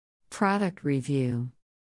Product Review.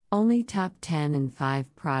 Only top 10 and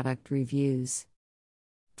 5 product reviews.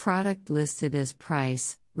 Product listed as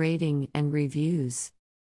price, rating, and reviews.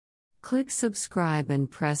 Click subscribe and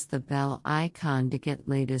press the bell icon to get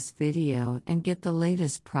latest video and get the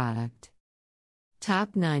latest product.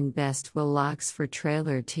 Top 9 best wheel locks for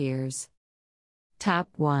trailer tiers. Top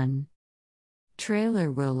 1.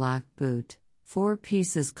 Trailer Wheel Lock Boot. 4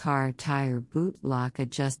 pieces car tire boot lock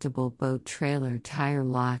adjustable boat trailer tire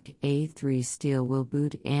lock A3 steel wheel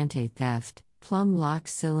boot anti-theft, Plum lock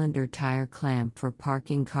cylinder tire clamp for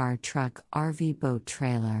parking car truck RV boat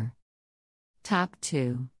trailer. Top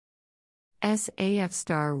 2.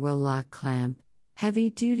 AFSTAR wheel lock clamp,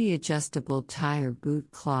 heavy-duty adjustable tire boot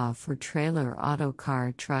claw for trailer auto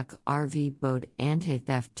car truck RV boat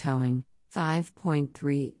anti-theft towing,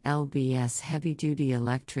 5.3 lbs heavy-duty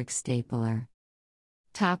electric stapler.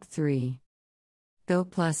 Top 3.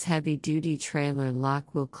 Goplus heavy-duty trailer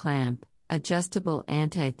lock wheel clamp, adjustable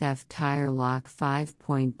anti-theft tire lock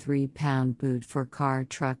 5.3 pound boot for car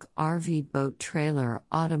truck RV boat trailer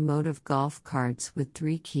automotive golf carts with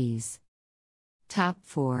 3 keys. Top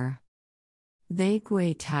 4.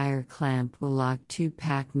 Vageway tire clamp wheel lock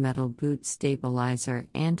 2-pack metal boot stabilizer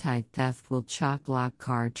anti-theft wheel chock lock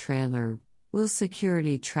car trailer wheel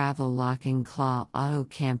security travel locking claw auto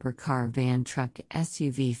camper car van truck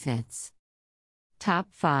SUV fits. Top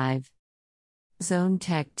 5. Zone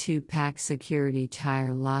Tech 2-pack security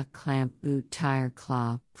tire lock clamp boot tire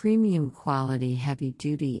claw premium quality heavy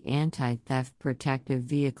duty anti-theft protective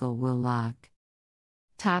vehicle wheel lock.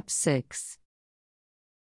 Top 6.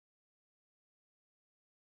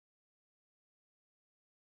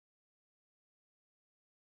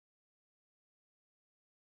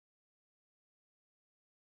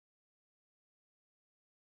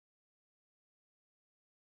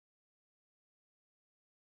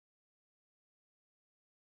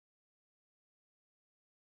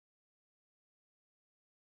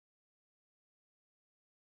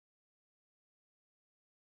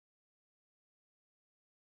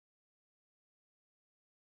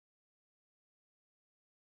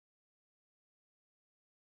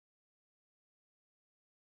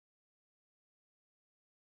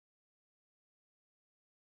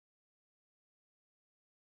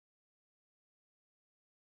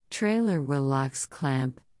 Trailer wheel locks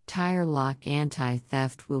clamp, tire lock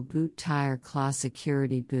anti-theft wheel boot tire claw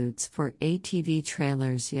security boots for ATV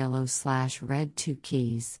trailers yellow/red 2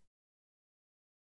 keys.